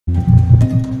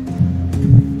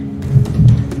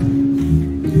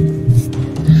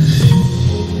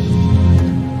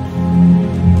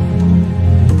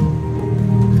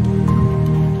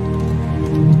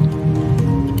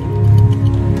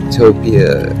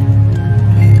Utopia.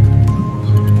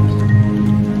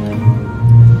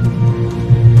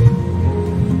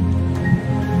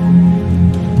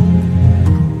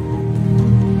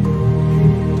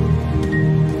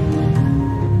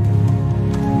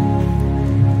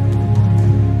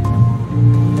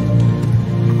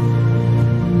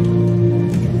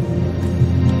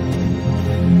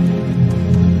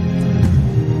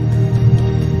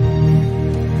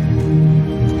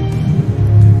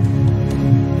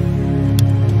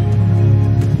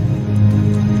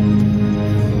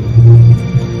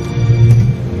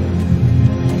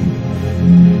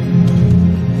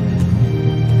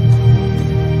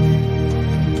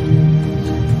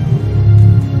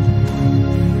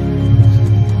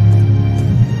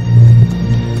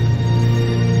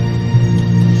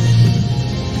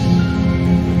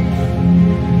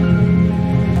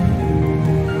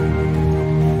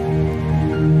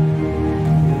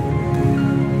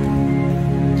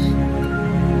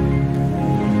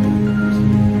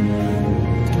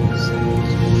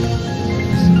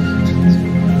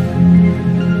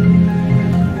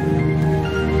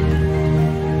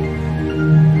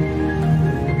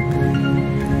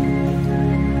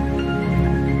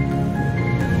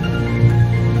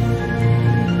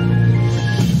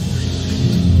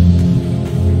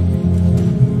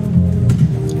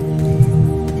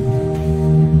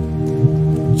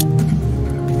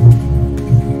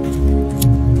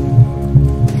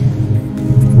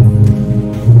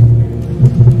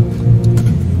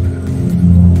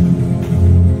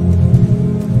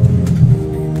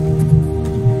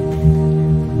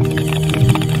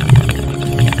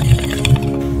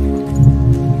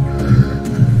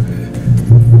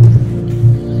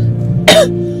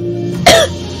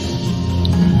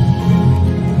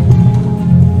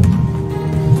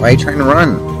 Why are you trying to run?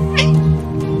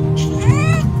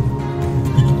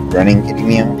 Running, kitty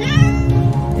meow?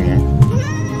 Yeah.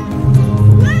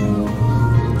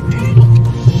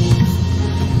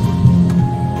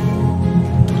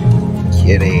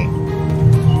 Kitty.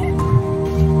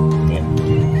 Yeah.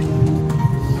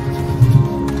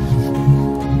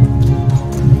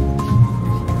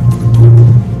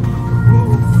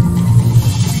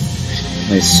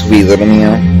 My sweet little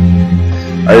meow.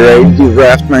 Are you ready to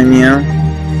raft my meow?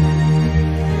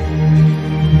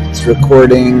 It's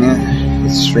recording,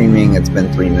 it's streaming, it's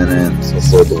been 3 minutes,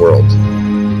 let's load the world.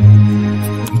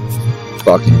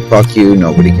 Fucking fuck you,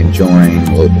 nobody can join,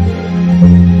 load the world.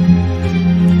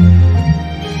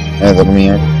 Hey, little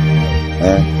meow.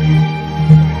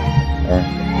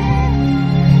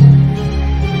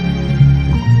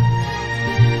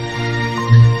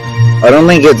 I don't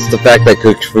think it's the fact that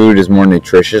cooked food is more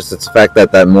nutritious, it's the fact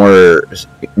that more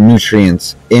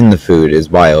nutrients in the food is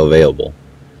bioavailable.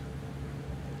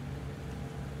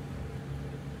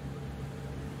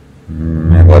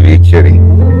 I love you, kitty.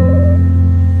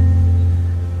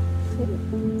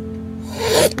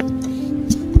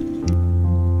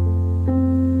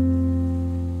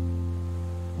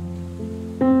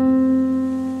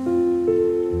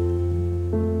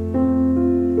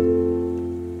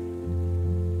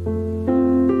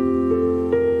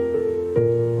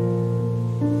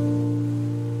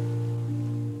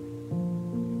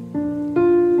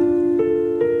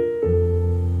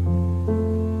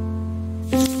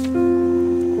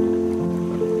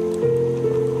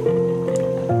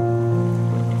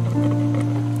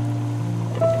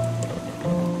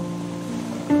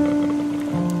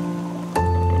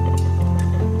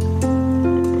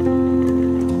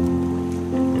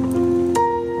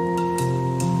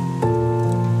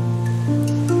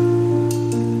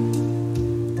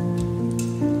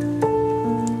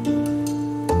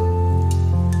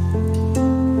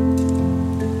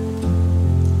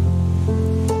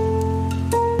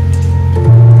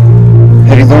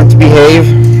 To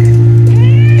behave.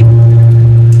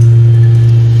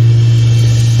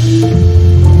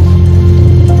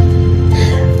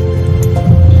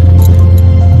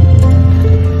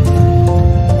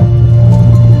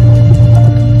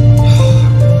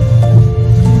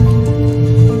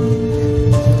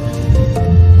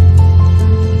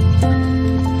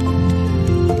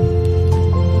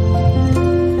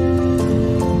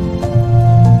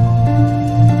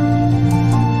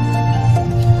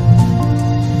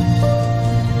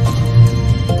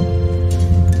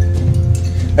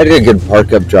 I did a good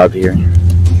park up job here.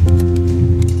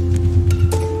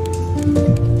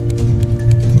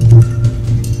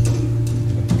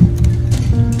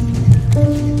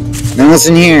 Now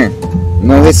listen here.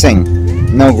 No hissing.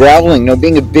 No growling. No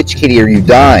being a bitch kitty or you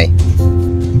die.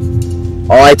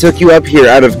 Oh, I took you up here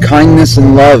out of kindness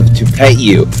and love to pet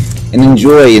you and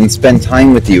enjoy and spend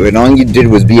time with you, and all you did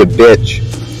was be a bitch.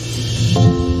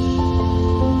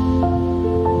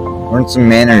 Learn some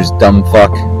manners, dumb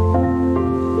fuck.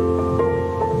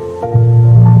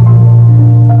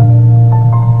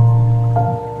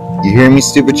 You hear me,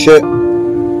 stupid shit?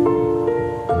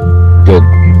 Good.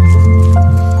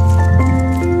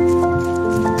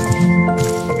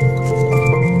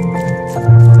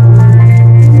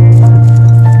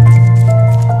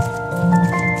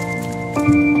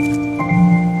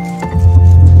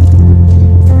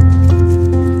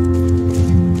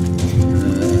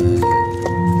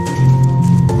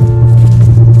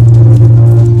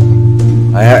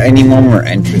 I need one more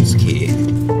entrance key.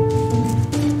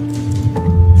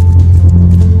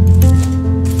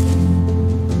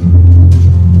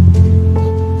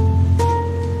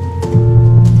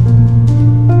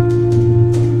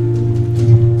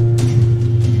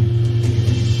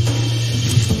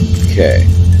 Okay.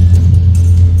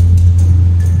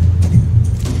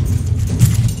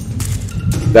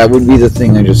 That would be the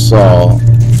thing I just saw.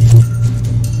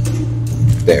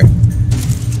 There.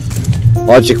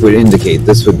 Logic would indicate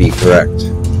this would be correct.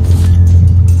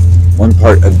 One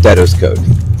part of Detto's code.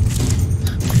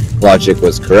 Logic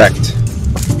was correct.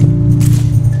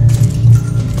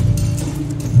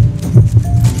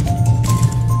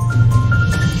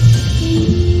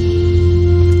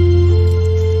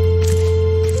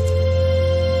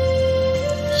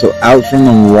 So out from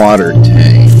the water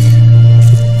tank.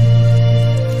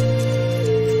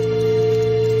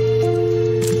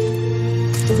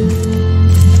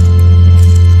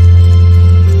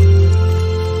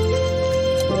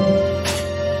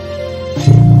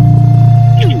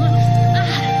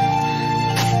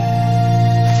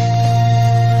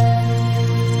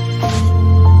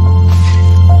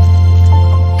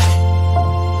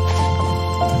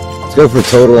 Let's go for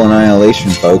total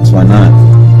annihilation, folks. Why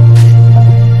not?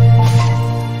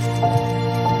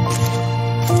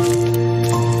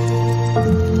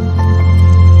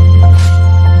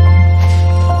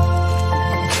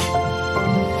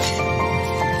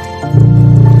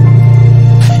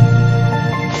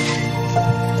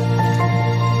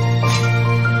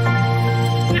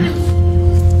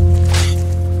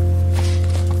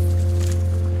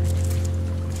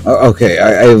 Okay,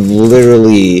 I've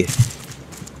literally...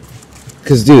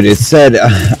 Because, dude, it said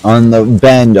on the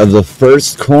bend of the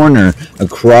first corner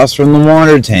across from the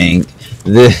water tank,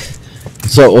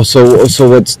 so what's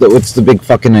the big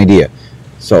fucking idea?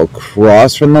 So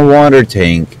across from the water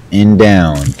tank and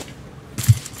down.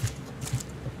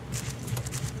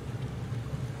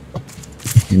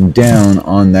 And down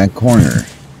on that corner.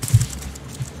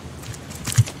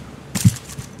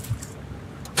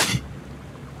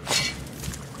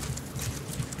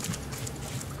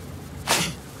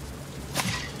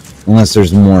 Unless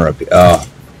there's more up here. Oh,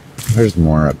 there's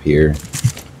more up here.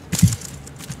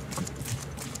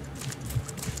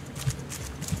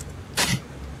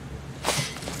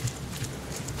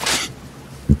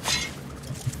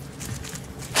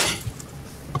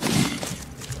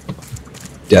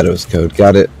 Detto's code,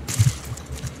 got it.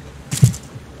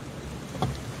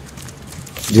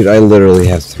 Dude, I literally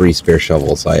have 3 spare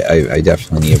shovels. I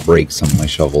definitely need to break some of my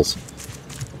shovels.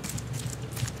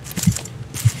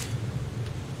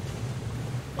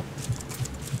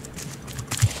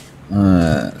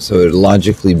 So it'd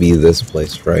logically be this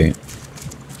place, right?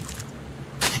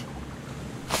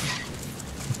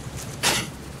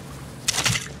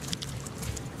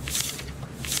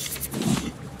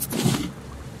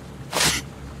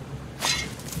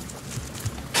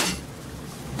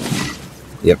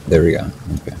 Yep, there we go.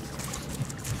 Okay.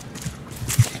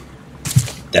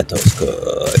 That's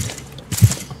good.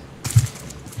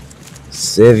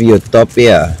 Save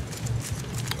UTOPIA.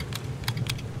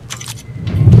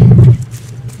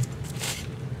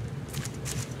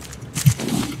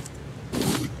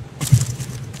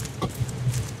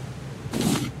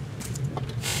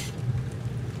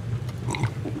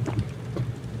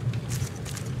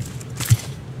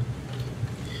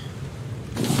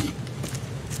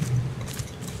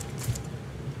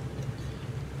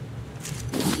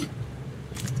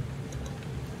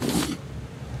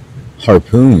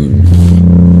 Harpoon.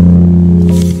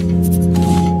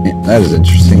 Yeah, that is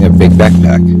interesting. A big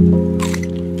backpack.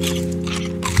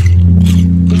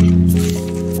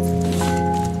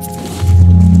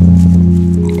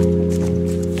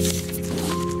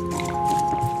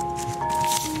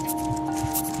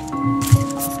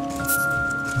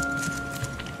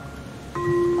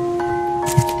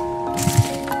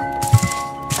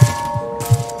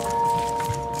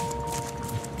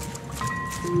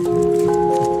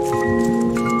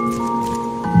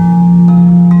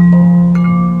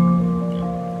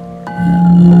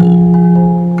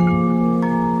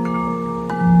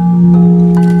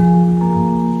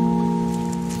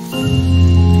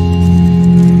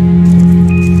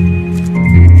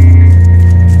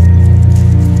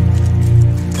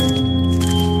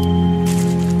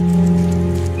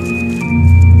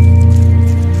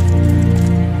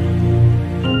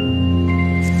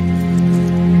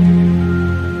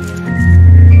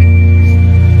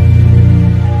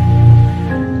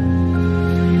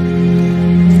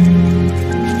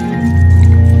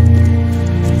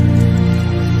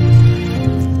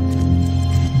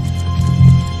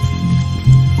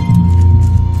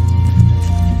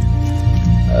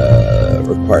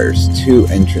 requires 2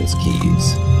 entrance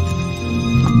keys.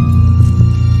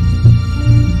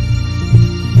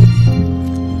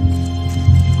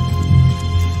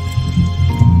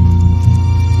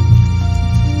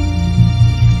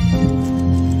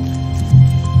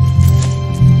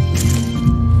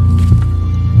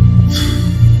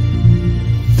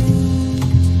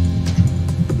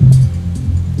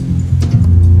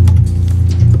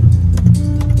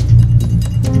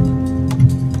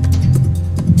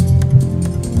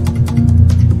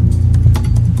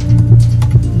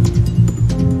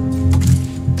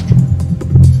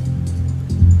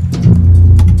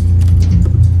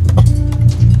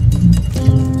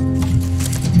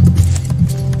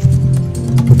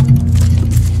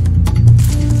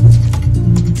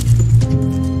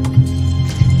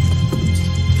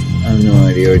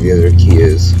 Where the other key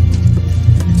is.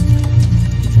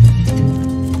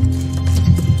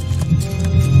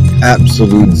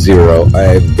 Absolute zero. I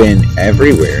have been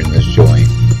everywhere in this joint.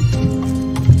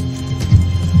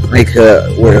 Like,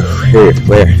 where?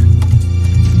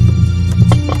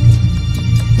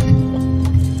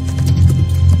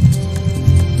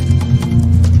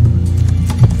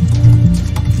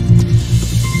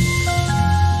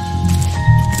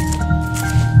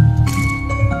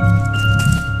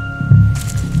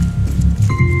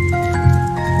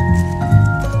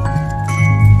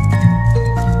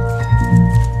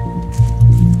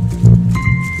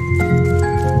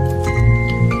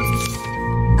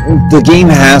 The game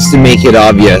has to make it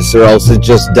obvious, or else it's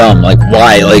just dumb. Like,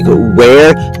 why? Like,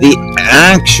 where the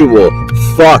actual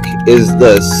fuck is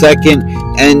the second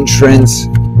entrance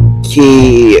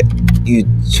key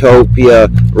Utopia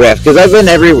Raft? Because I've been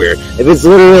everywhere.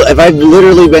 If I've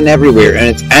literally been everywhere and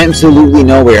it's absolutely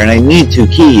nowhere, and I need 2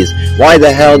 keys, why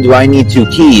the hell do I need 2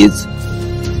 keys?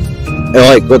 And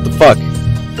like, what the fuck?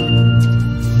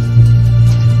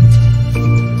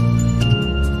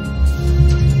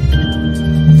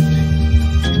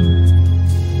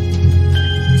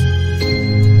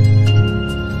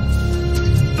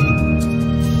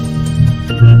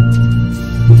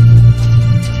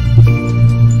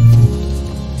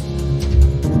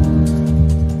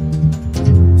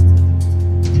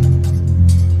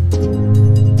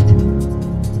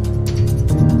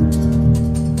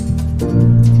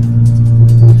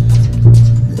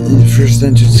 First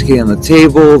entrance key on the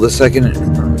table, the second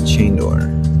from a chain door.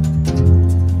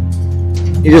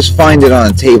 You just find it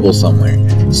on a table somewhere.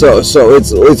 So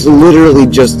it's literally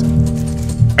just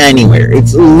anywhere.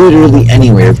 It's literally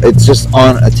anywhere. It's just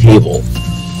on a table.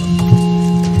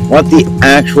 What the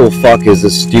actual fuck is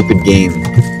this stupid game?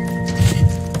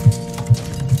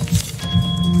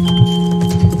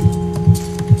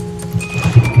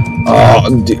 Oh,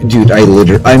 dude,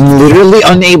 I'm literally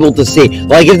unable to see.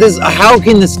 Like, how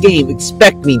can this game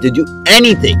expect me to do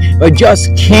anything? I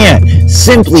just can't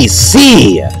simply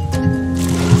see.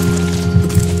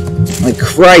 Like,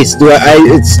 Christ,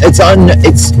 it's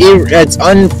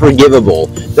unforgivable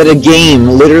that a game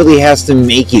literally has to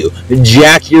make you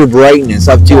jack your brightness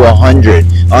up to 100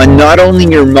 on not only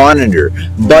your monitor,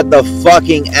 but the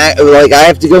fucking, like, I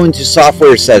have to go into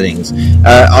software settings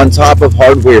on top of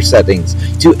hardware settings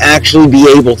to actually be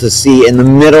able to see in the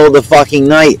middle of the fucking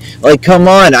night. Like, come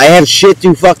on, I have shit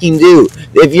to fucking do.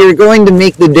 If you're going to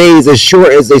make the days as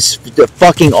short as they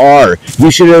fucking are,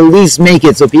 you should at least make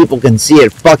it so people can see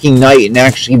it fucking night and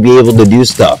actually be able to do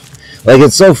stuff. Like,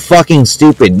 it's so fucking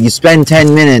stupid. You spend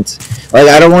 10 minutes. Like,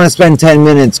 I don't want to spend 10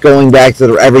 minutes going back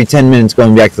to every 10 minutes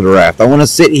going back to the raft. I want to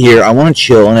sit here, I want to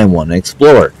chill, and I want to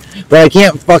explore. But I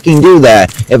can't fucking do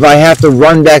that if I have to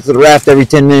run back to the raft every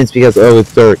 10 minutes because, oh,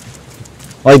 it's dark.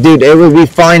 Like, dude, it would be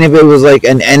fine if it was, like,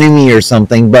 an enemy or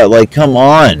something, but, like, come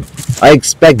on. I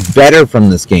expect better from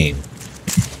this game.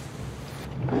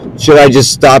 Should I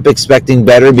just stop expecting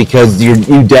better because you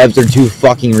devs are too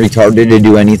fucking retarded to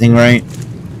do anything right?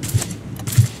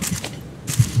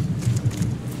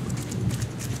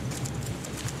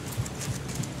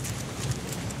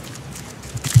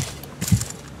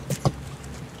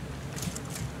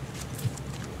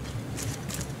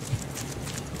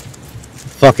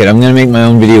 Fuck it, I'm gonna make my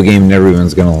own video game and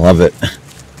everyone's gonna love it.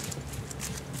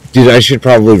 Dude, I should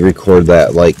probably record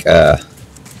that, like, yeah.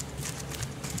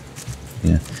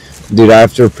 Dude, I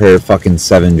have to prepare fucking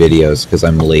 7 videos because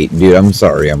I'm late. Dude, I'm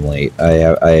sorry I'm late.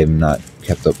 I am not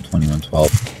kept up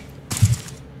 2112.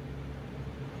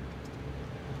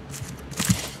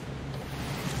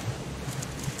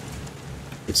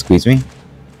 Excuse me?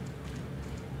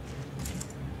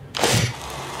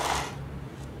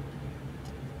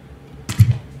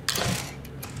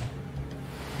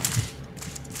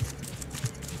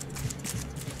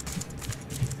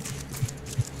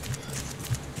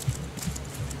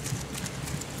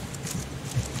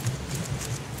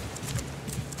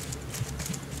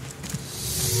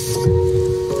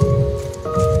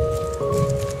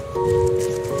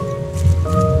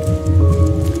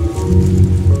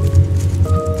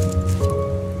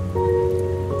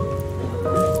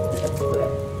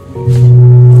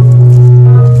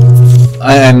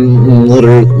 I'm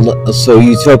literally... So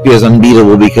Utopia is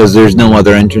unbeatable because there's no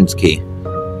other entrance key.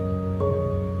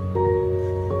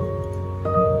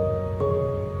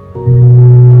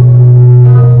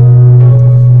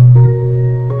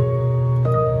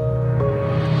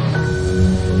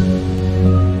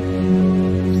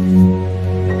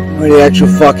 Where the actual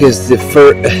fuck is the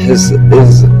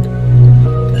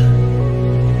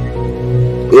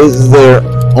is there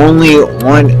only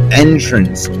one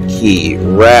entrance key?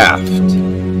 Raft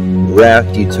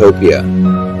Utopia.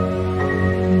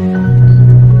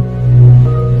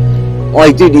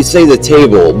 Like, dude, you say the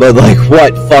table, but like,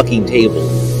 what fucking table?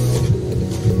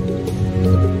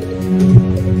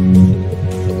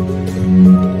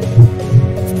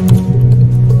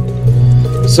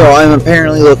 So I'm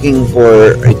apparently looking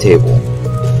for a table.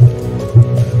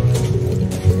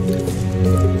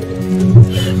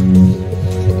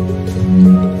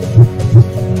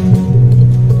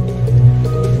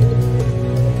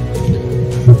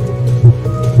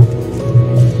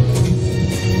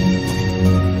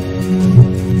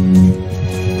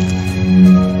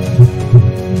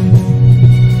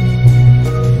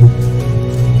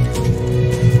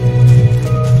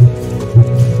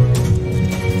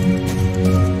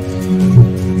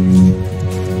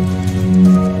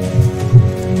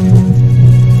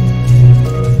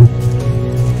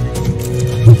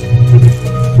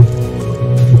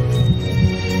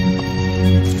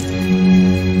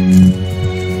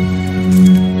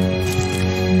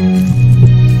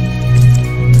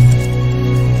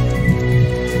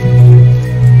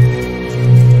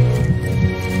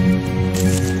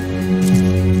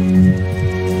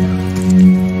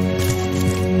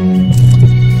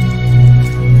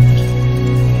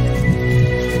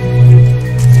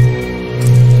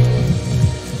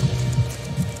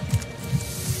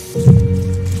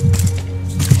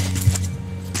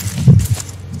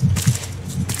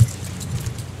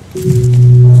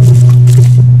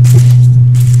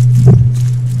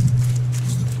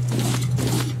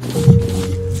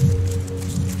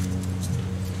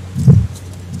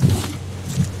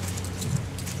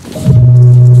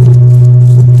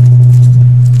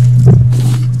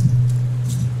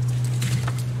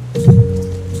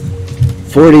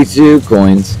 $42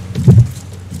 coins.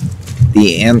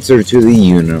 The answer to the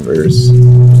universe.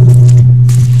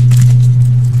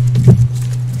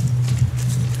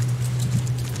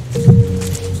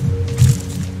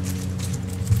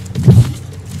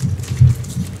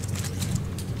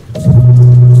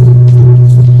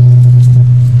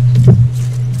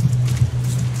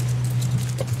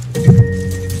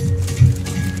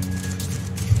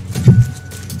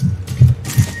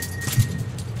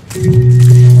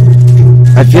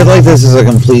 I feel like this is a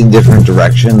completely different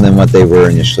direction than what they were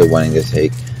initially wanting to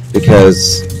take,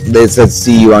 because it said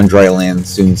 "see you on dry land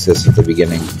soon, sis" at the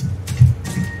beginning.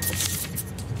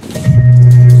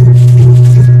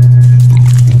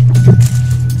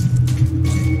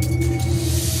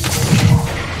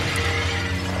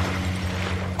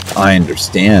 I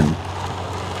understand.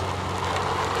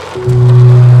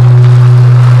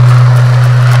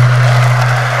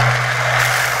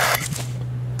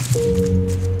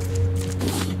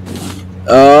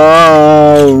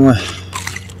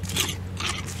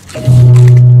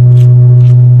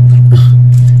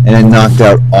 And it knocked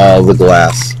out all the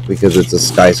glass because it's a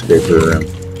skyscraper room.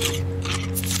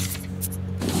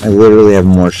 I literally have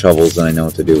more shovels than I know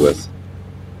what to do with.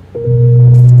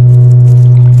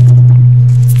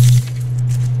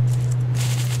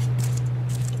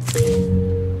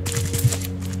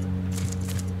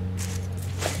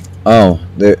 Oh,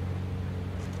 there.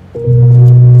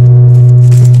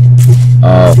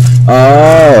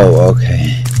 Oh,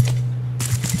 okay.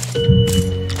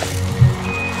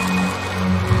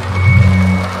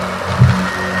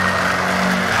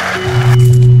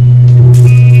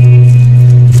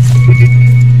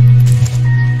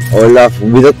 Olaf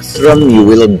Wilkstrom, you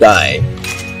will die.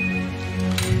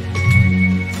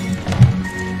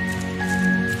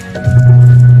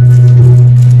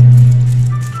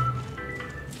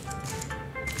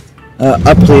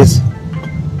 Up, please.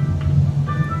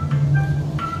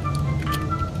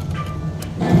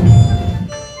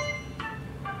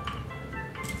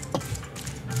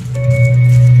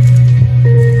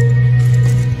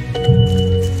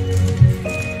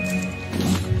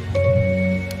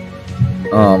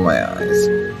 Oh, my eyes.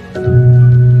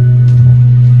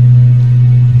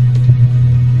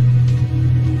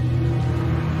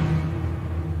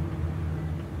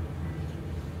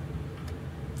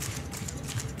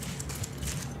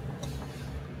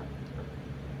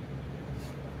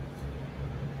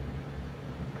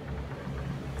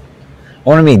 I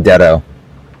want to meet Deado.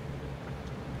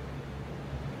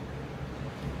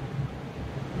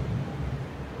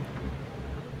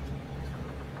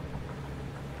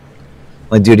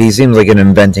 Like, dude, he seems like an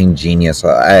inventing genius.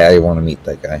 I want to meet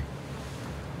that guy.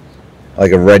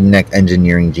 Like a redneck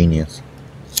engineering genius.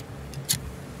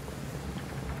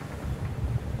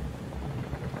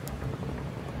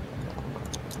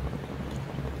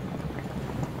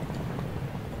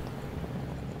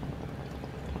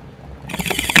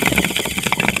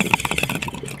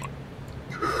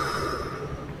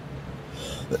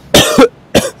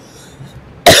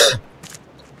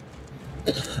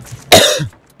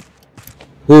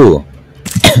 Ooh.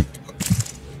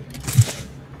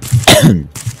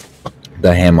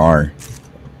 The hammer.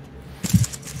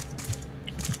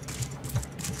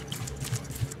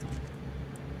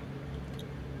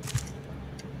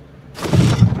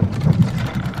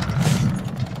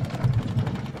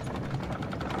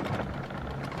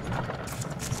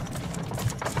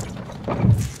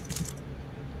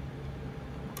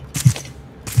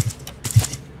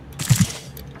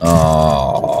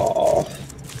 Oh.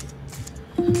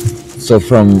 So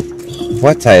from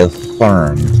what I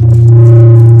learned,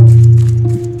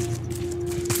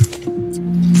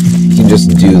 you can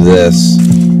just do this.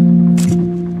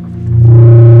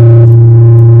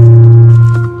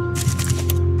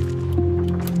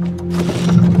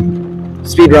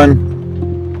 Speed run.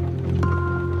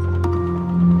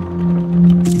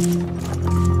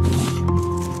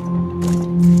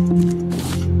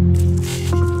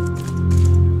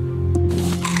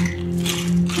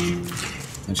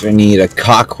 I need a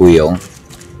cock wheel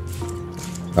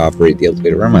to operate the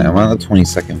elevator. Where am I? I'm on the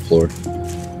 22nd floor.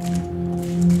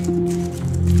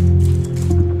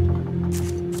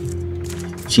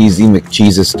 Cheesy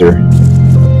McCheesister.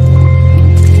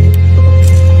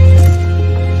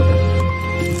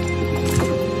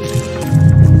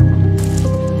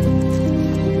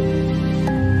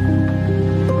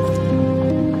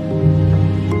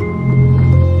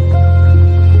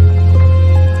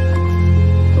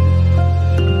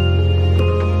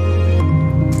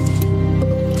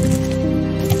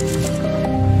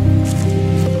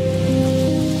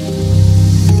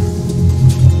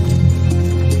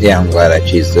 Yeah, I'm glad I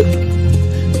cheesed it.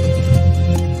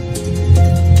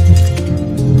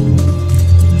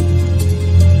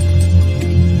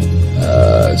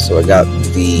 So I got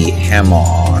the hammer.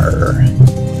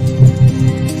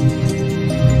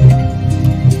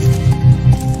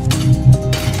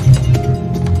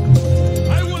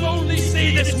 I will only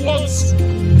say this once.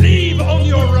 Leave on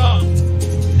your raft.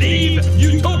 Leave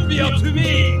Utopia to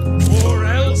me, or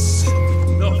else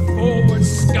the forward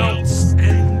scouts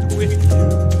end with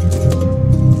you.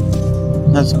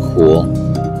 That's cool.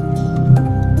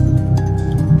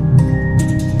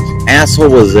 This asshole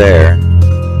was there.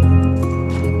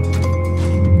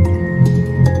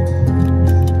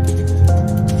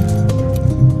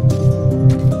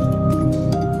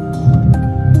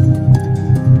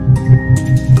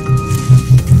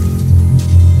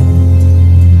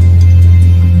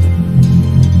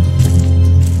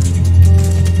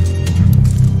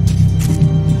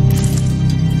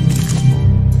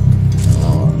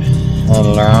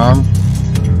 Hello?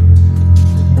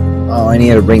 Oh, I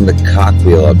need to bring the cock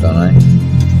wheel up, don't I?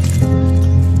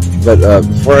 But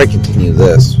before I continue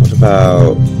this, what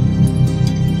about...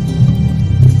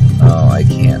 Oh, I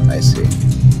can't, I see.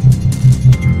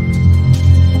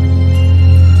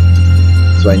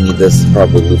 So I need this to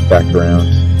probably loop back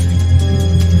around.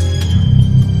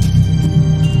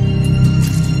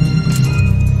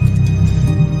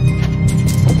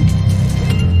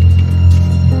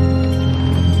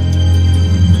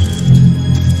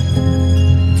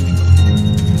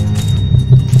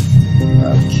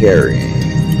 Carrying.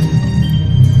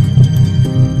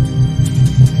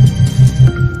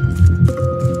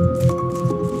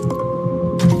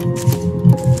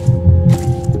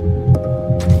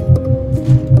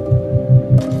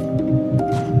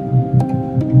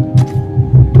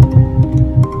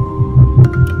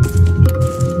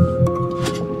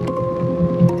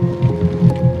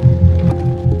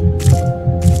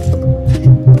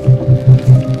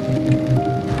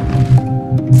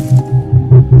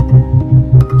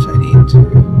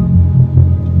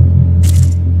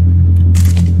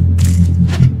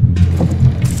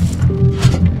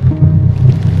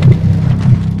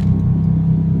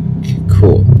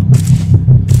 Cool.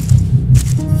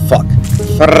 Fuck.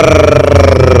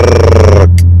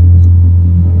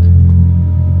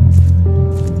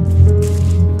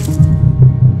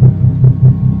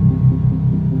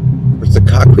 Where's the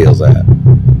cock wheels at?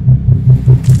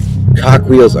 Cock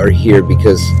wheels are here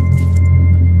because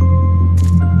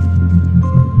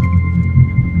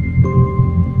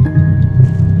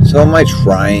so am I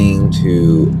trying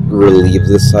to relieve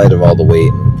this side of all the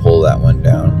weight and pull that one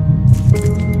down?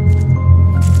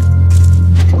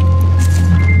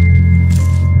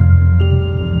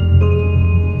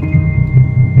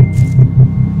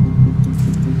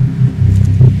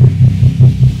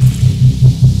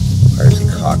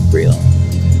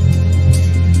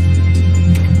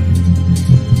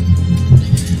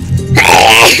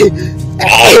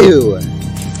 Ew!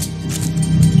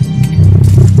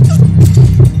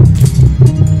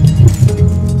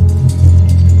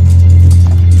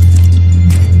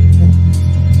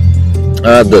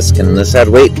 Can this add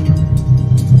weight?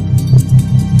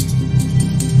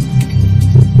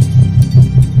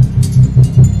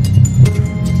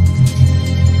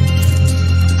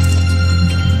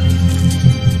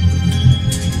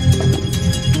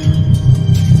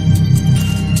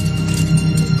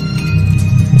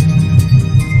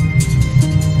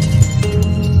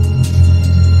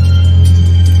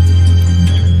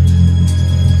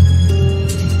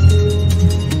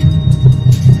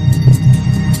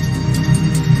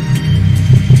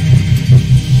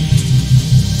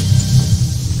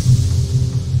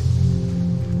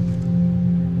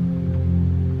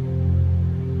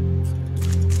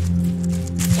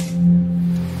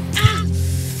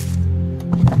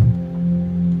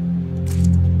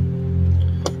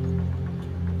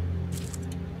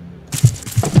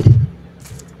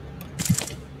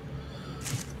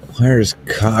 Where's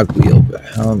cogwheel?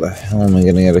 How the hell am I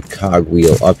gonna get a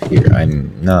cogwheel up here?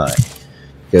 I'm not.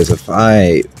 Because if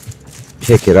I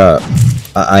pick it up,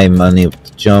 I'm unable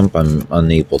to jump, I'm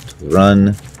unable to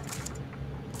run.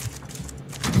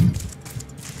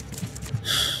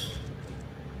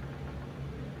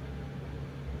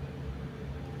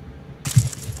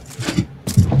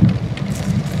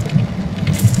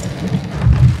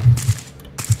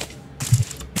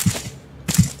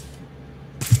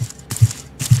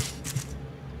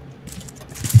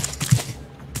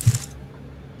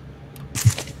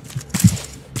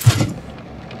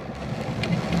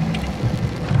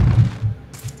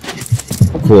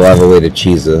 Cool, I have a way to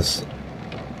cheese this.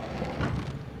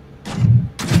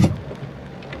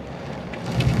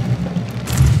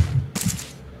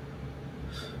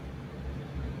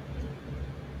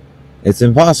 It's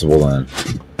impossible then.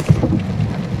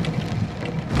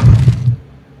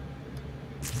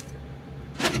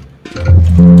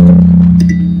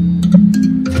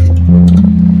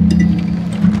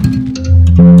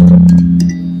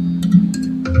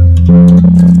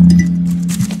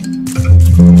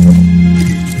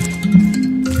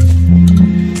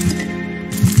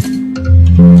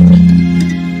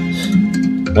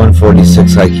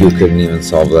 IQ couldn't even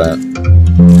solve that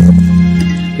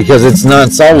because it's not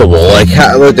solvable. Like,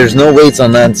 there's no weights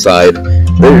on that side.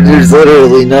 There's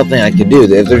literally nothing I can do.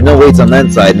 If there's no weights on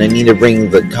that side, and I need to bring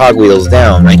the cogwheels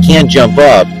down, I can't jump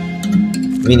up.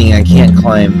 Meaning I can't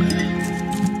climb.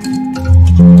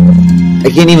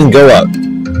 I can't even go up.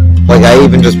 Like, I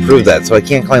even just proved that, so I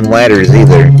can't climb ladders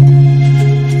either.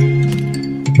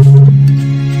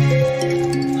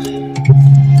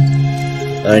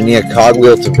 I need a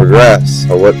cogwheel to progress.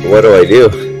 So what do I do?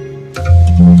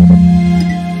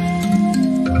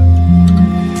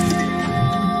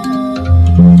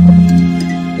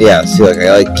 Yeah, see, like,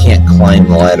 I can't climb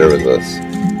the ladder with this.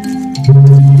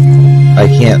 I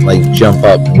can't like jump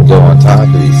up and go on top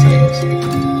of these things.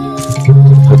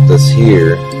 Put this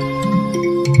here.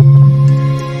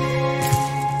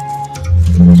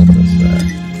 What's that?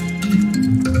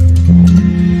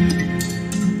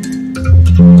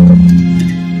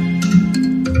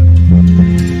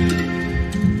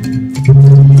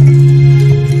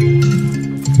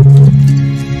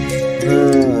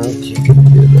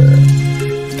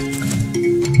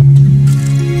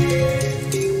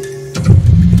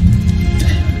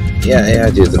 Yeah,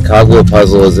 dude, the cogwheel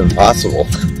puzzle is impossible.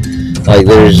 Like,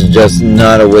 there's just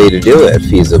not a way to do it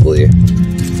feasibly.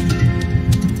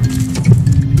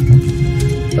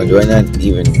 Oh, do I not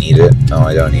even need it? No,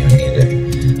 I don't even need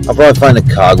it. I'll probably find a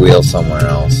cogwheel somewhere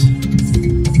else.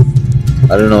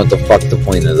 I don't know what the fuck the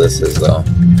point of this is, though.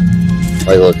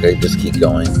 Like, look, I just keep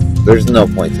going. There's no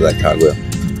point to that cogwheel.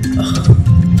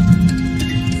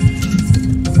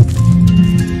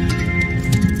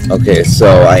 Okay, so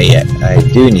I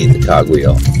do need the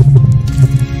cogwheel.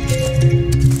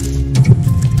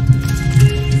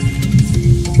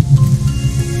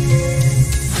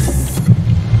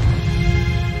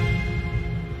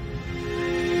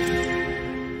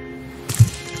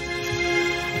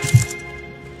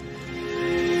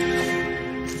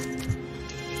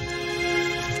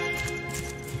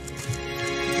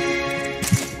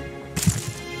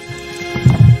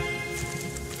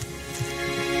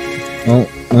 Well,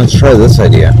 let's try this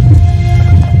idea.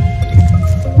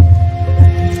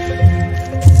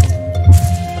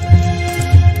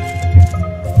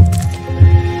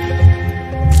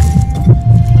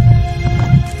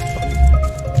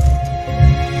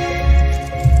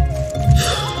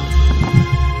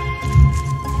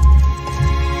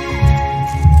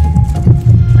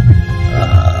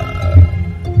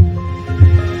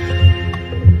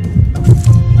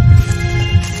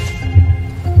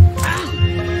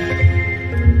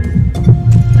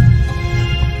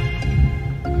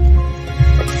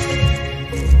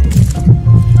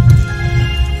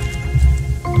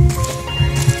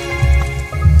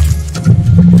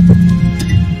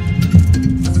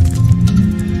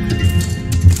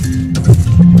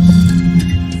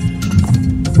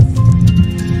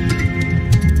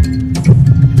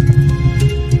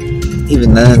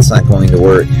 then it's not going to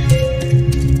work.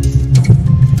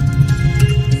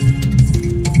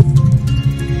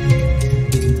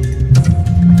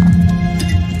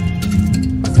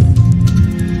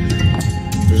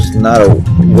 There's not a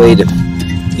way to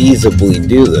feasibly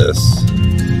do this.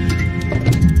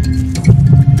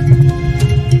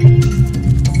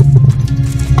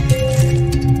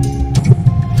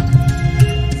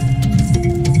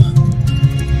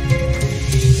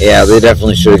 Yeah, they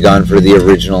definitely should have gone for the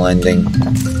original ending.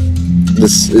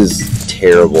 This is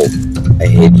terrible. I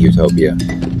hate Utopia.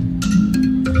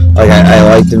 Like, I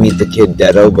like to meet the kid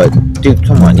Detto, but dude,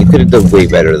 come on, you could have done way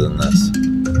better than this.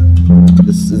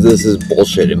 This is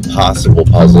bullshit. Impossible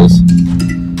puzzles.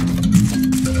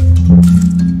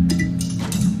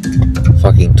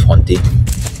 Fucking 20.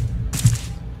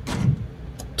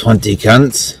 20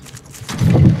 cunts.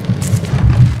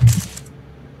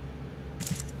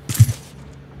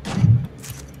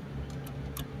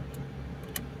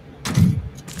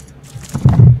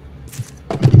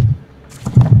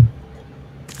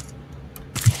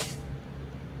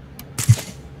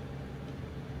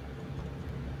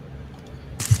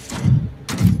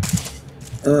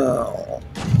 Oh.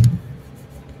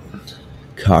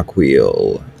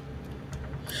 Cockwheel.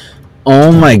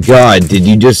 Oh my god, did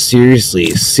you just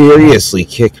seriously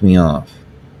kick me off?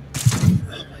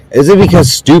 Is it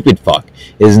because stupid fuck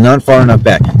is not far enough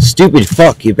back? Stupid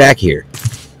fuck, get back here.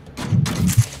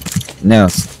 Now,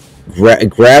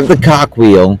 grab the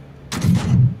cockwheel.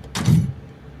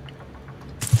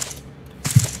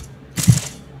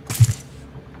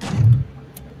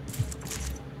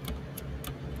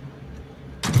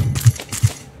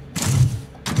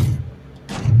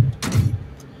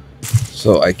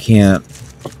 So I can't...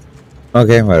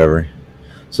 Okay, whatever.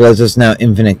 So that's just now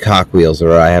infinite cockwheels,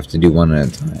 or I have to do one at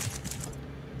a time.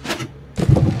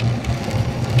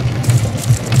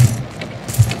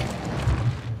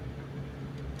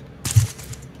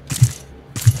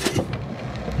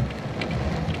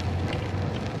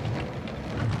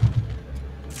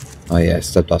 Oh yeah, I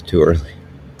stepped off too early.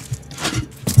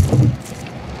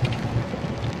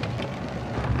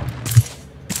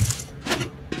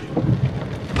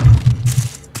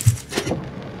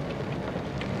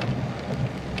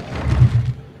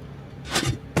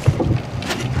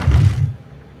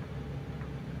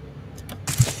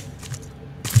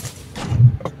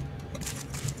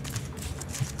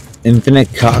 Infinite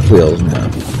cockwheels now.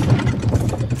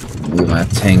 Ooh, my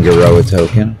Tangaroa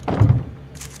token.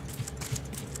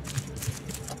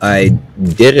 I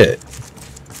did it.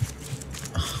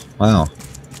 Wow.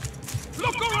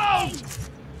 Look around!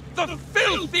 The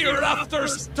filthy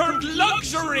rafters turned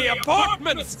luxury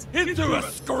apartments into a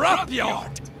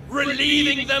scrapyard.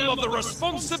 Relieving them of the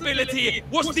responsibility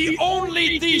was the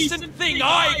only decent thing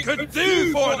I could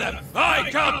do for them. I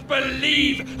can't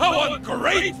believe how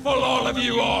ungrateful all of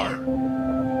you are.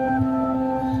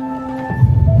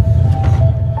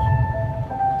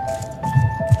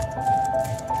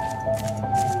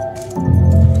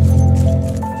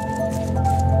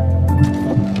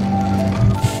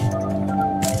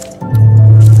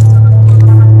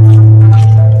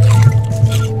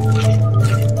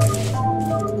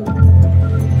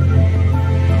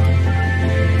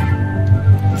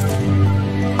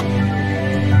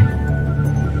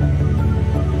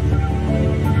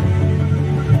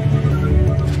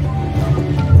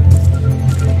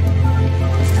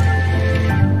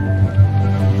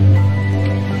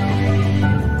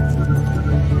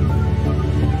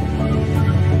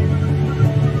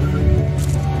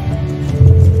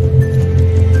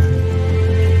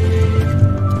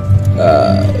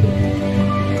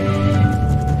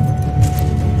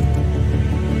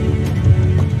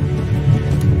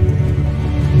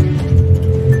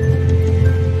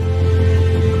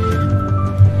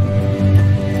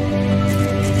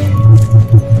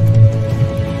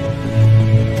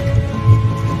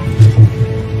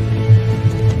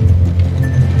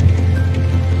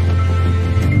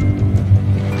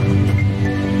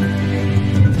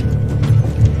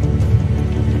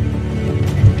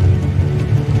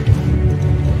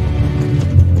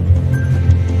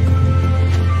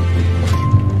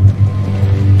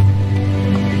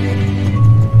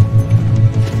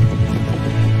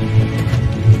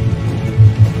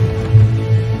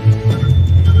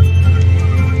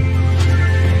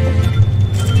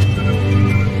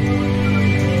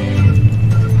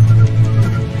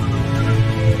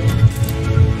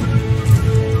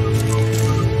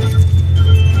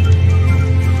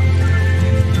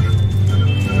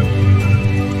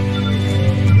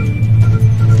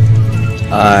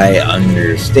 I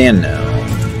understand now.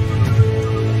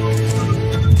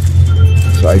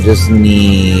 So I just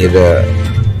need...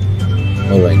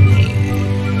 what do I need?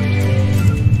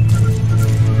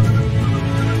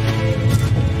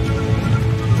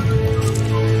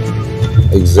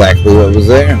 exactly what was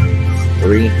there.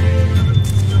 3.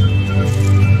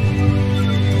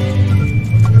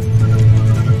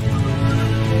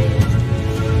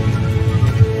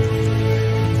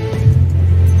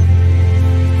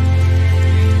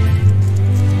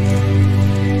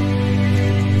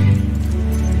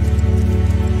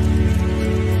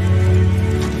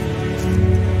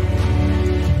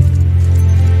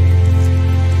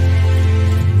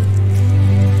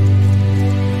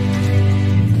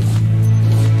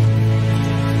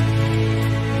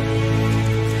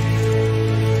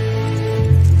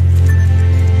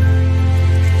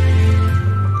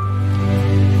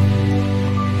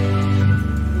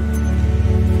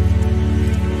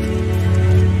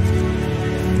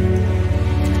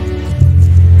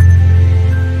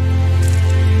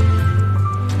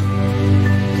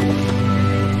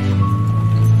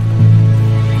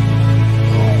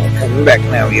 Back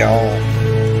now, y'all.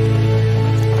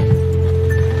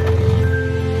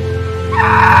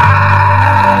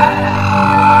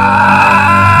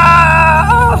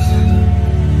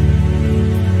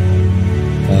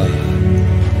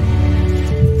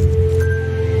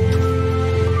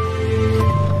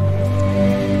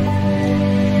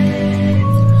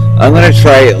 I'm gonna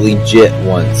try it legit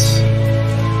once.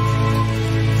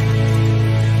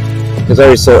 Because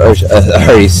I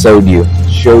already showed you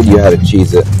how to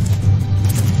cheese it.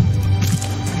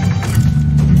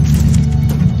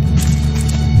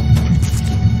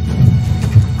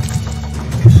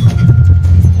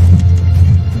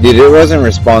 Dude, it wasn't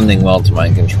responding well to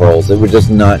my controls. It was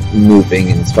just not moving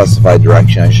in specified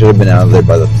direction. I should have been out of there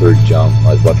by the 3rd jump.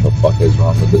 Like, what the fuck is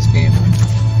wrong with this game?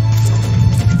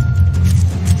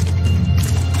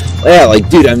 Yeah, like,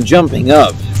 dude, I'm jumping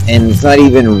up, and it's not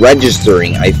even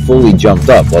registering. I fully jumped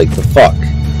up. Like, the fuck?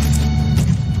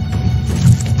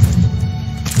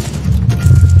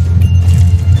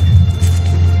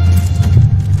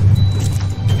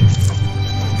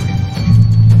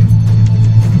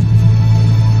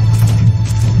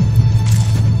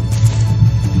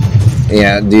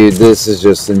 Yeah, dude, this is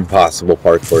just impossible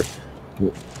parkour.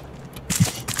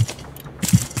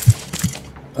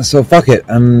 So fuck it,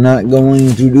 I'm not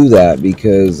going to do that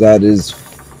because that is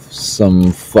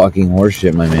some fucking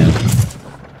horseshit, my man.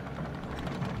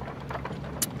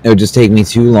 It would just take me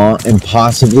too long,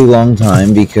 impossibly long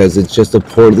time, because it's just a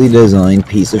poorly designed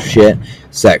piece of shit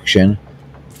section.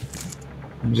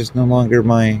 It's just no longer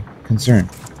my concern.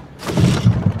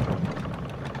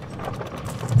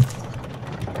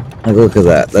 Like, look at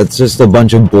that. That's just a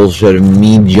bunch of bullshit of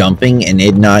me jumping and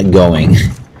it not going.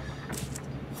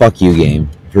 Fuck you, game,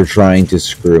 for trying to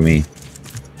screw me.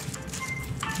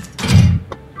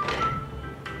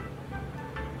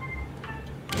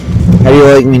 How do you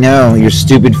like me now? Your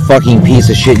stupid fucking piece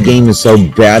of shit game is so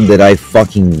bad that I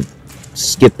fucking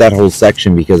skipped that whole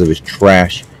section because it was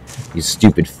trash. You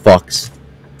stupid fucks.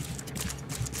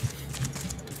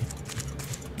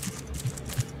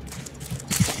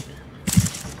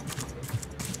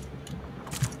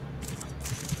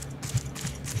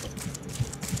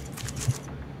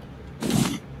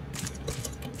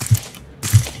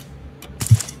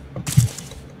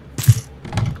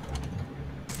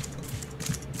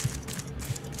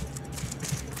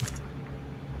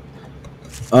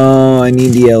 Oh, I need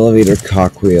the elevator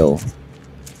cockwheel.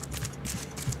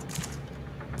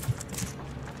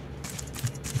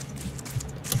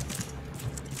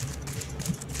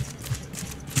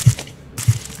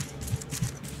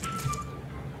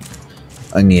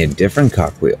 I need a different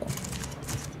cockwheel.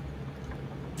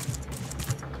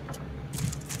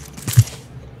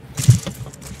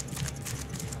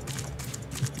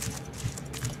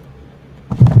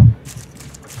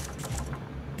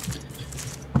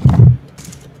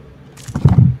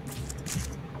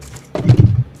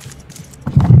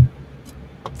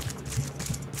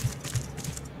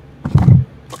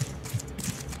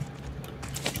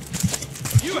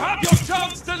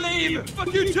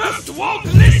 But you just won't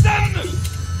listen!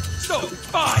 So,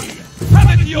 fine!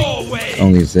 Have it your way!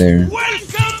 Oh, he's there.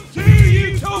 Welcome to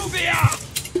Utopia!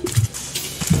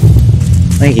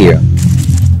 Thank you.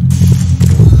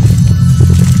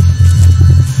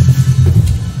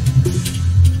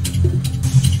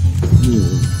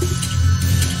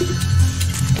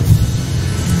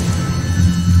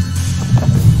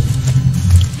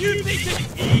 You think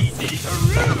it's easy to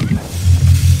ruin?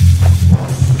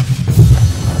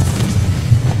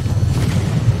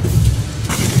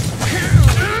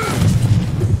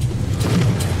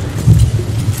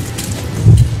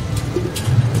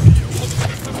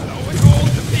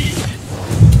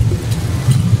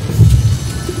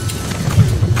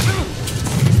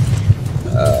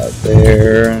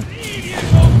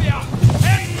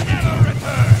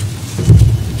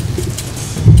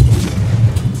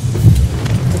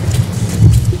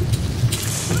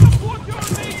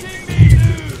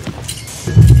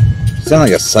 sound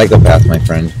like a psychopath, my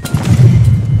friend.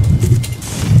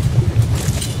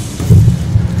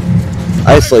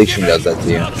 Isolation does that to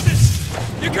you.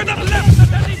 You could have left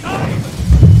at any time.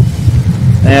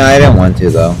 Yeah, I didn't want to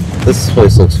though. This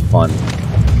place looks fun.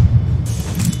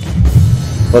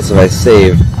 Plus, if I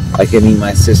save, I can eat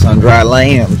my sis on dry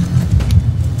land.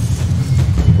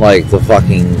 Like the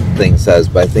fucking thing says,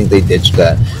 but I think they ditched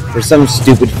that. For some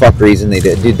stupid fuck reason they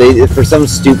did. For some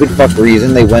stupid fuck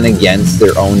reason they went against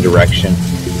their own direction.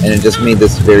 And it just made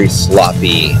this very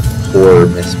sloppy, poor,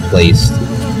 misplaced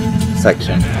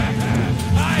section.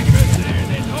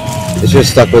 It should have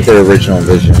stuck with their original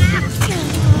vision.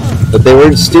 But they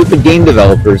were stupid game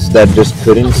developers that just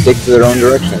couldn't stick to their own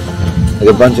direction. Like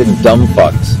a bunch of dumb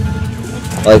fucks.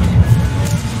 Like,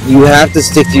 you have to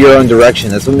stick to your own direction.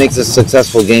 That's what makes a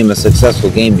successful game,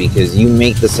 because you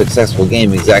make the successful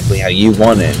game exactly how you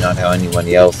want it, not how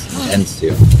anybody else intends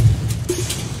to.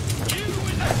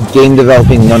 Game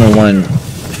developing 101.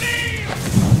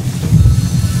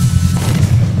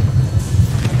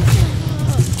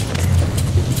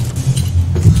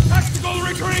 Tactical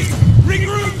retreat!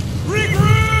 Regroup!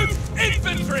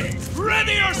 Infantry!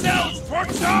 Ready yourselves for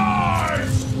charge!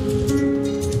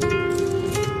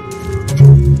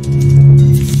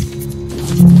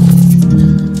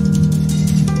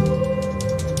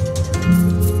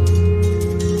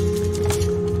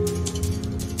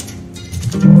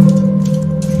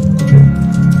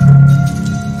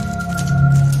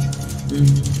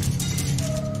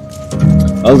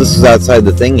 Oh, this is outside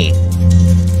the thingy.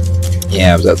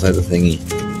 Yeah, it was outside the thingy.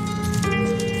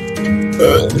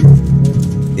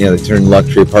 Yeah, they turned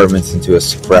luxury apartments into a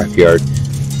scrapyard.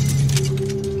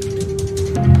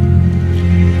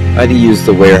 How do you use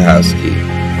the warehouse key?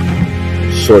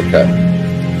 Shortcut.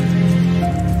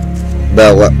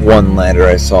 That one ladder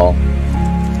I saw.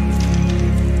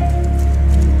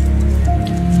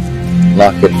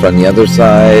 Lock it from the other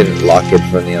side, lock it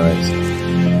from the other side.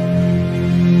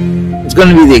 It's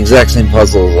going to be the exact same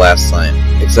puzzle as last time,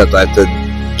 except I have to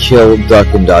kill, duck,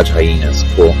 and dodge hyenas.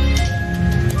 Cool.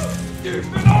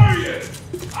 Stupid are you?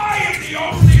 I am the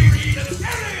only reason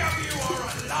any of you are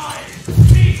alive.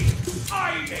 Me,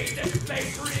 I made this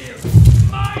place real.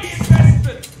 My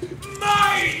investment,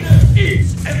 mine.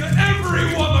 Each and every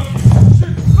one of you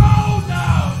should bow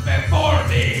down before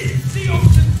me. The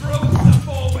ocean throws the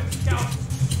forward scout.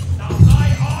 Now my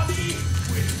army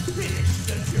will finish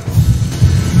the job.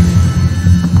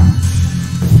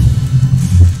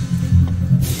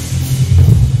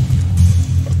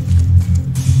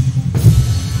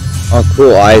 Oh,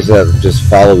 cool eyes that just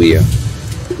follow you.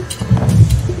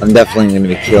 I'm definitely going to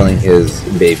be killing his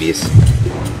babies.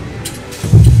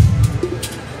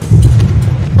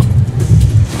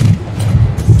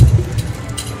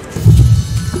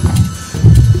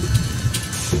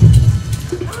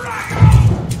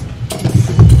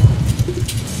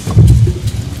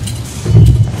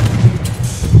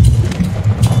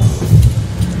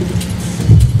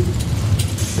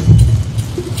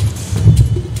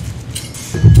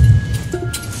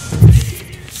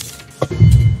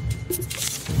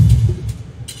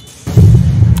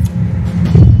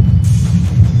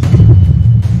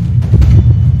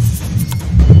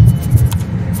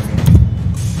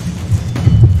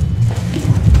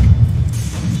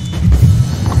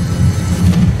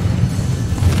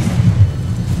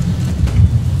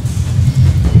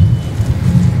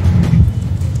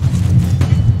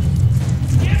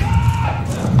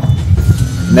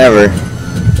 Never.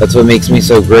 That's what makes me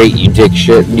so great, you dick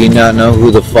shit. Do you not know who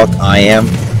the fuck I am?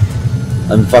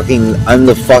 I'm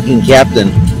the fucking captain.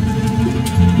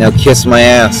 Now kiss my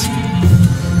ass.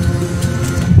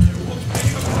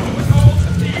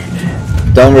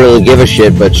 Don't really give a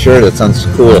shit, but sure, that sounds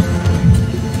cool.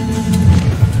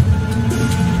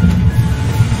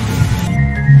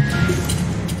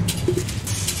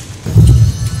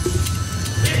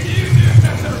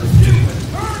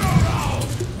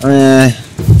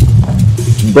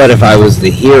 But if I was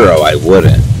the hero, I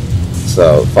wouldn't.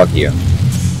 So, fuck you.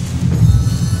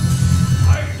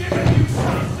 I've given you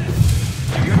chances.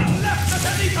 You could have left at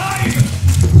any time.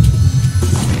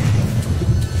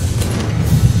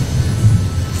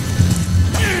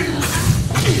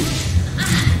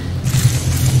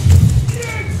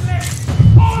 Useless,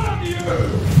 all of you.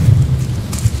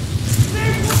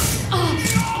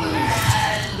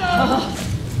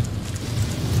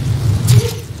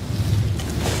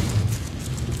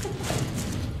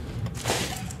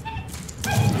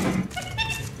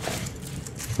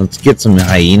 Let's get some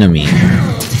hyena meat.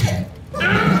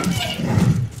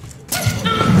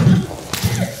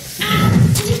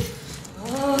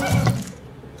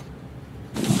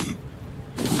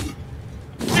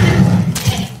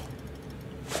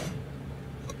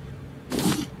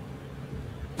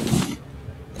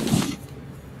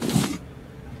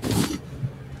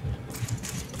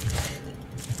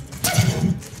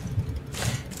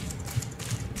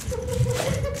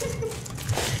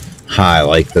 I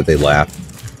like that they laugh.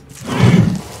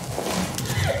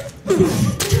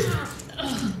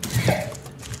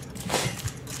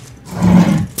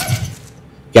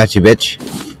 Got you, bitch.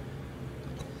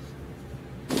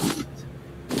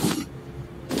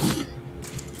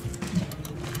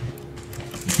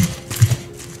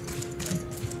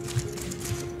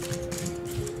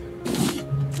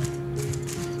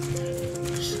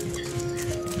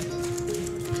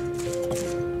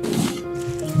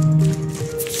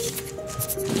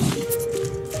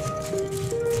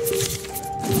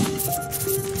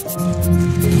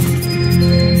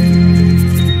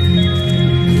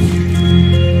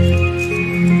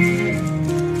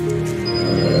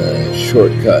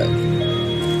 Shortcut.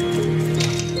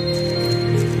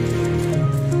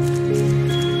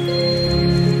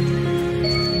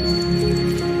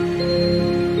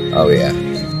 Oh yeah.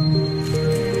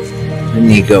 And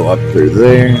you go up through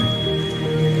there.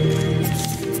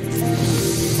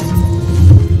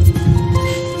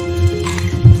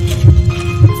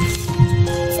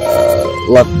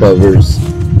 Leftovers.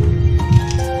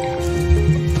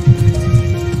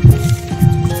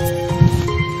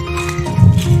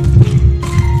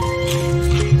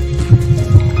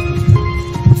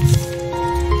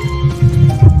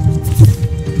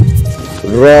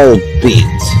 Raw beet.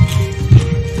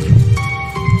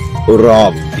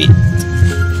 Raw beet.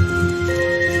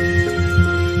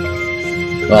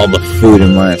 All the food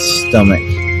in my stomach.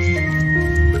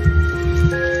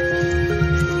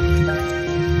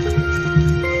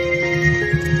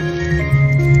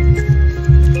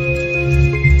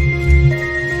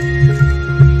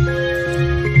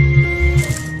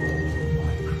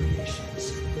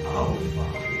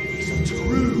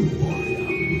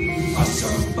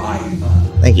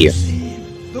 Thank you.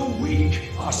 The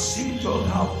weak are singled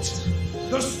out.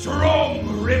 The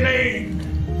strong remain.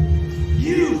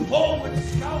 You forward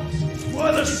scouts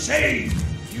were the same.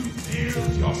 You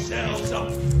build yourselves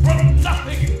up from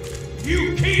nothing.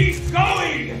 You keep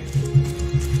going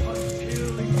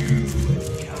until you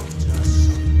encounter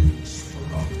something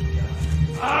stronger.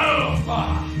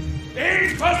 Alpha,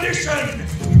 in position.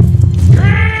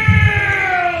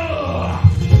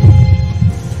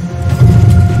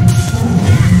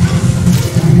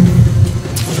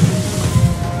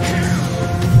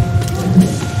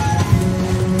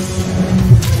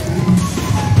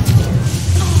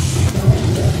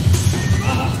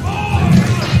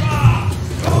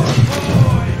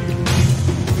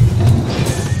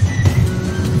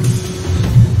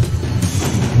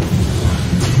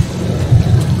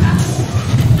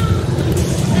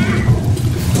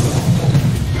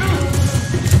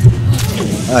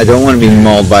 I don't want to be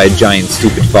mauled by a giant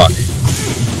stupid fuck.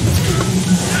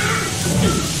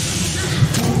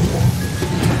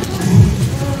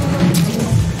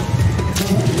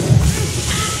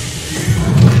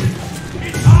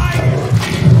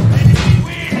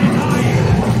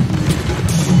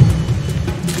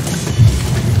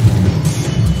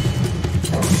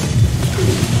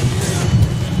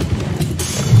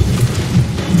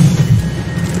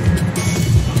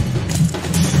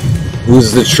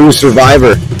 Who's the true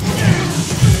survivor?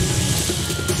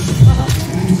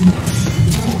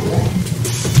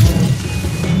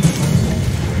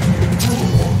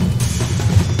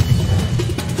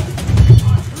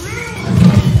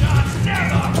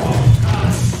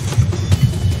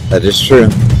 That is true.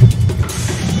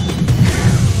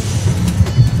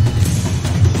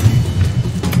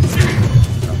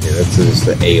 Okay, that's just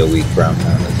the AoE ground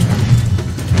pound.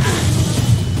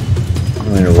 I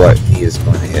wonder what he is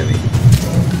going to hit me.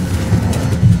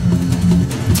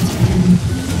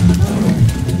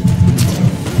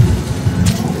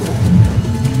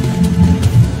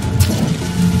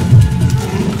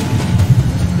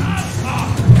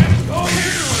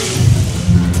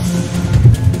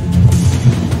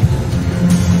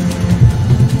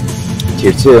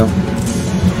 Tier 2.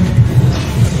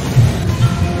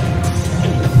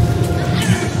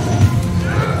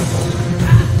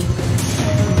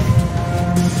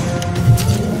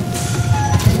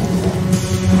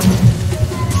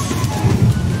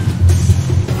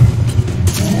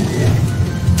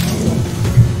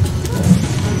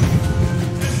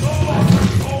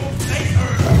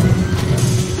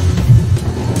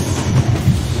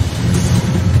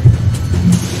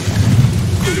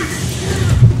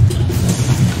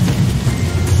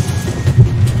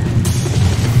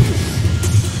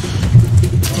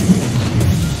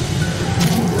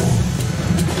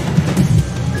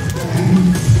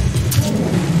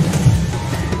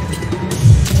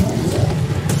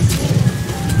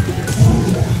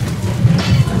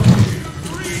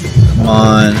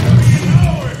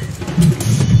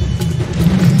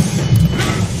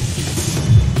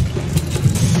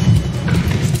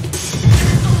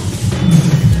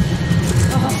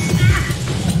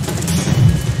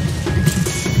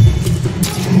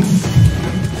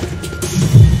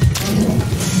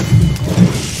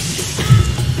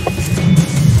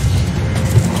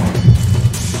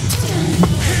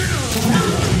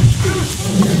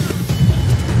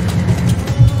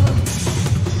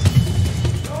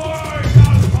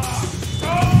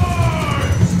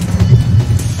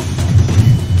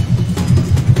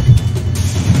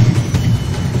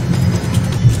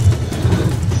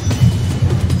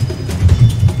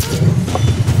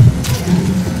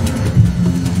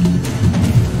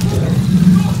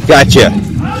 Gotcha.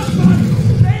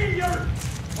 Savior!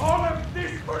 All of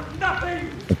this for nothing!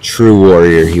 A true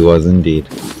warrior he was indeed.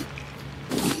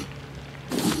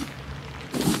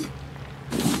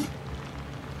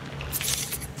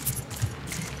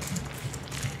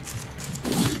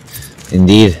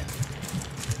 Indeed.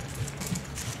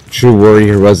 True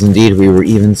warrior was indeed. We were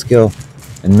even skill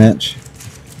and match.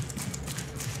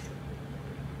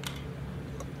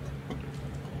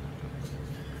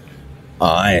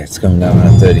 Aye, it's going down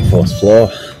on the 34th floor.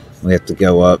 We have to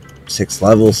go up 6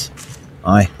 levels.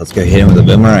 Aye, let's go hit him with a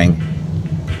boomerang.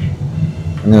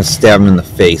 I'm gonna stab him in the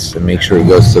face and make sure he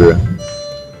goes through.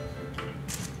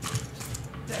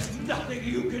 There's nothing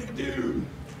you can do!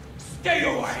 Stay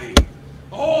away!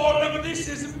 All of this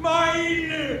is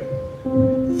mine!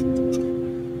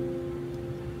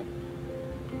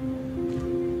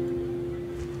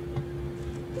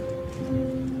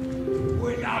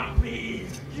 Without me,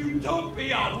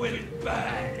 Utopia will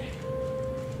burn!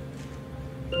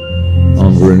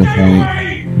 On Bruno Stay Point,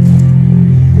 away!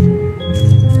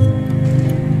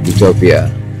 Utopia.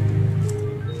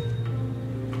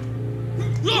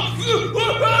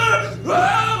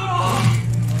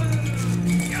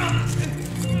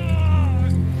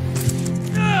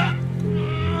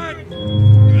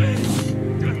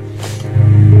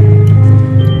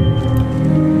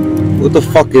 What the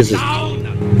fuck is this?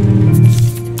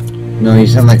 No, you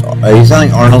sound like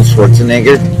Arnold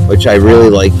Schwarzenegger, which I really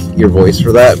like your voice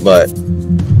for that, but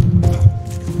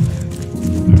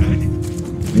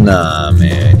nah,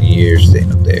 man, you're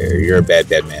staying up there. You're a bad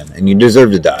man, and you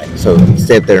deserve to die. So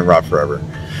stay up there and rot forever.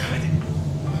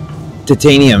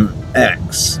 Titanium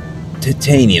axe,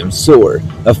 titanium sword,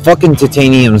 a fucking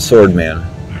titanium sword, man.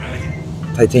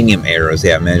 Titanium arrows,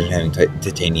 yeah. Imagine having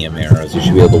titanium arrows. You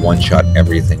should be able to one-shot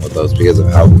everything with those because of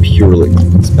how purely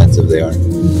expensive they are.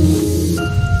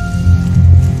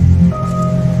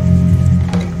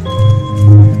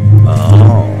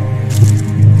 Oh.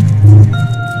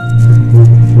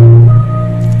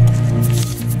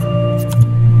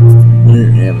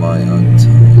 Where am I on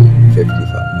time?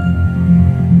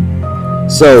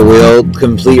 55. So we'll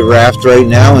complete Raft right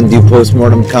now and do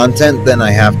post-mortem content. Then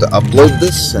I have to upload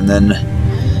this, and then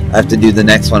I have to do the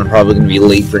next one. I'm probably going to be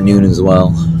late for noon as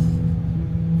well.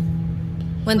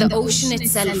 When the ocean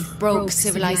itself broke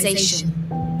civilization,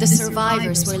 the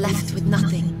survivors were left with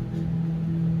nothing.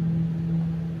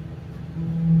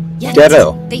 Yet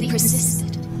they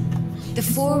persisted. The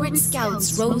forward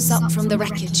scouts rose up from the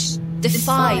wreckage,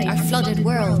 defied our flooded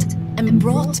world, and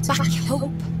brought back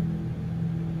hope.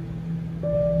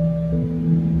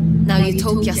 Now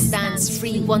Utopia stands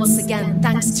free once again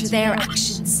thanks to their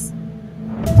actions.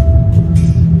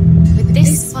 With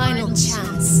this final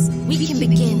chance, we can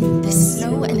begin this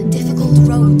slow and difficult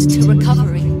road to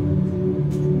recovery.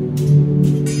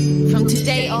 From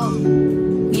today on,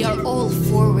 we are all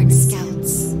forward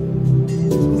scouts,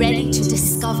 ready to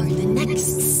discover the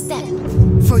next step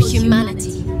for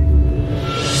humanity.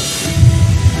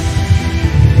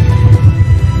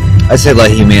 I said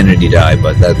let humanity die,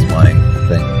 but that's my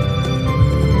thing.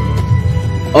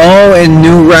 Oh, and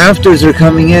new rafters are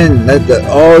coming in.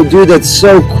 Oh, dude, that's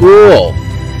so cool.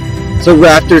 So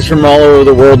rafters from all over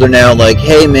the world are now like,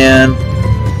 hey, man,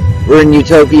 we're in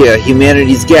Utopia.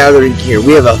 Humanity's gathering here.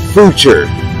 We have a future.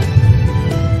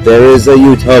 There is a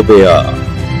Utopia.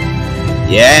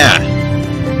 Yeah.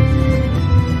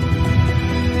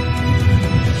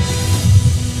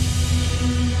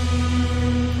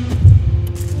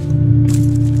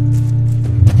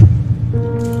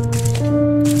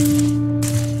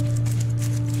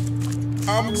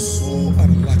 I'm so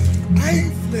unlucky.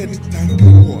 I fled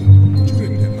Tangaroa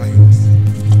during the night.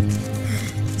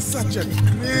 Such a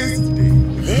crazy day.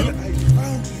 Then I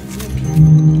found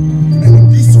Utopia. And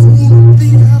this whole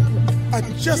thing happened. I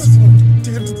just want to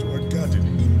tend to a garden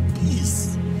in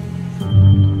peace.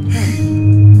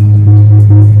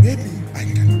 Maybe I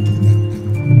can do that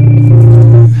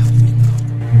now. Help me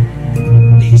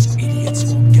now. These idiots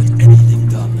won't get anything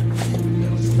done.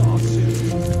 They'll start soon.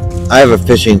 I have a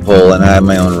fishing pole and I have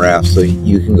my own raft, so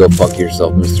you can go fuck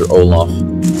yourself, Mr. Olaf.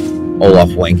 Olaf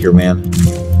Wanker, man.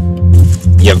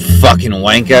 You fucking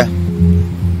wanker.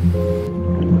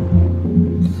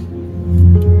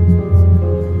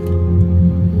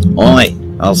 Oi,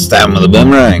 I'll stab him with a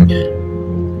boomerang.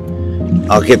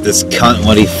 I'll get this cunt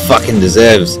what he fucking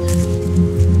deserves.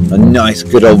 A nice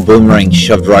good old boomerang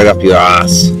shoved right up your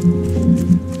ass.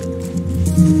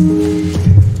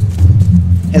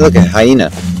 Hey, look, a hyena.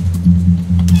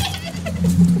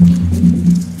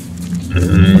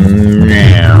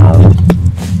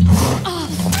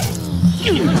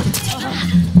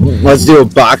 Let's do a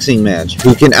boxing match.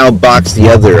 Who can outbox the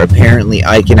other? Apparently,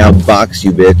 I can outbox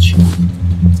you, bitch.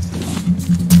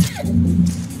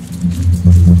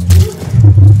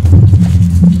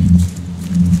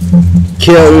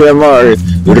 Kill them all.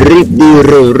 Reap the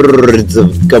rewards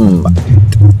of combat.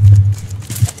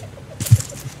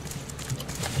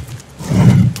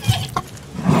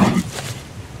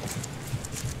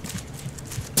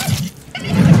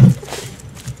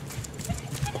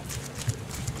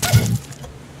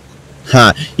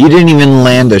 Ha, you didn't even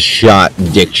land a shot,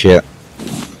 dick shit.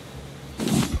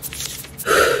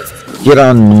 Get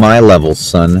on my level,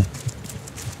 son.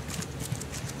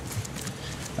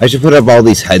 I should put up all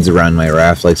these heads around my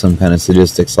raft like some kind of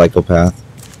sadistic psychopath.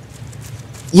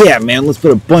 Yeah, man, let's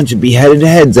put a bunch of beheaded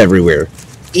heads everywhere.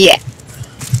 Yeah!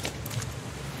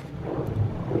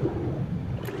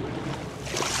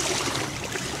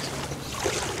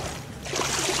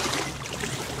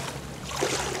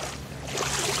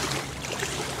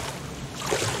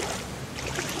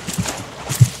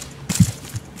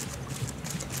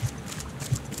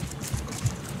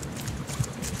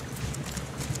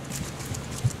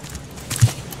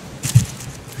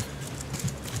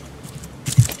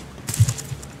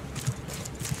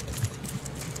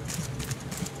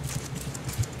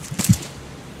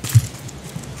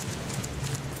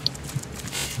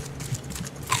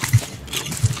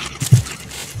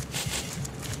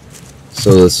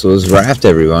 So this was Raft,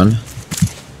 everyone.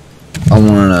 I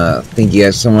want to thank you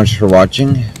guys so much for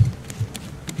watching.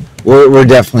 We're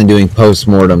definitely doing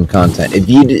post-mortem content.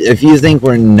 If you think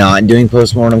we're not doing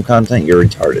post-mortem content, you're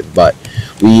retarded. But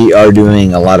we are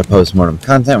doing a lot of post-mortem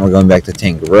content. We're going back to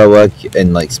Tangaroa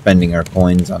and like spending our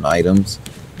coins on items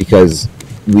because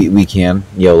we can.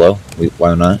 YOLO.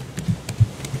 Why not?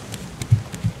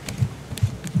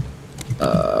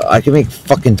 I can make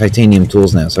fucking titanium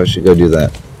tools now, so I should go do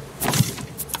that.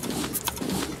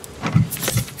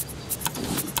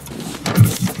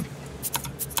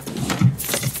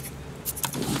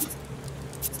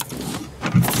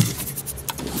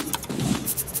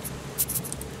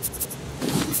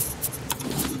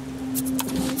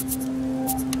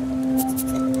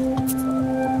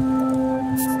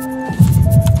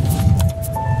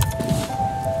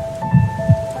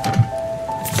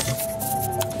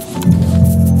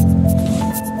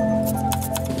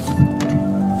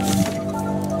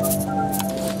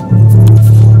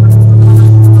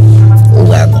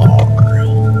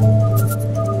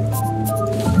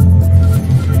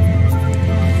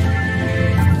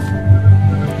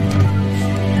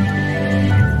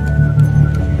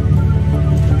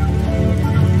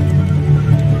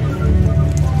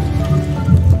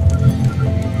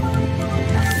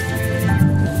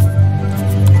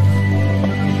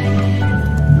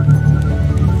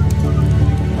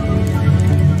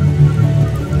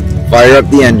 Fire up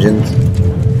the engines.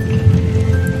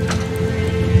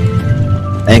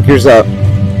 Anchors up.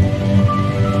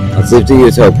 Let's leave to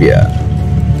Utopia.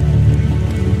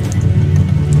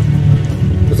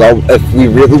 If we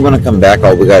really want to come back,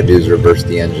 all we gotta do is reverse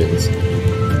the engines.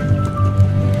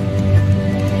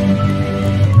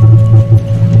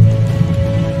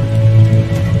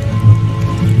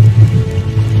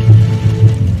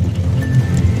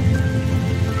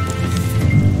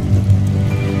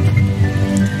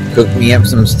 Cook me up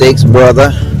some steaks,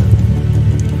 brother.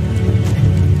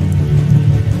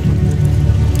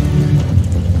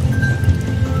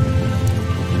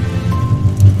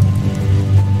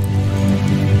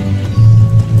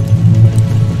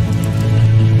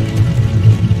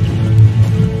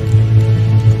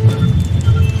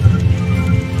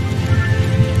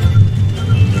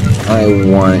 I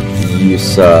want you,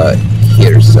 sir.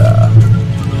 Here, sir.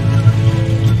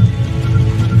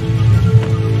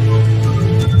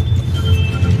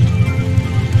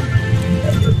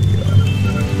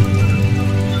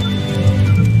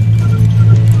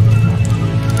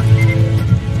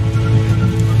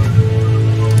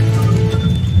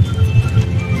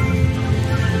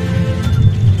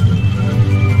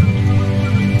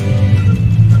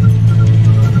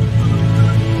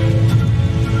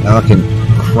 Now I can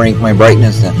crank my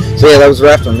brightness down. So yeah, that was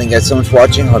Raft. Thank you guys so much for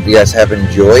watching. Hope you guys have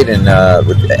enjoyed, and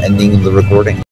ending the recording.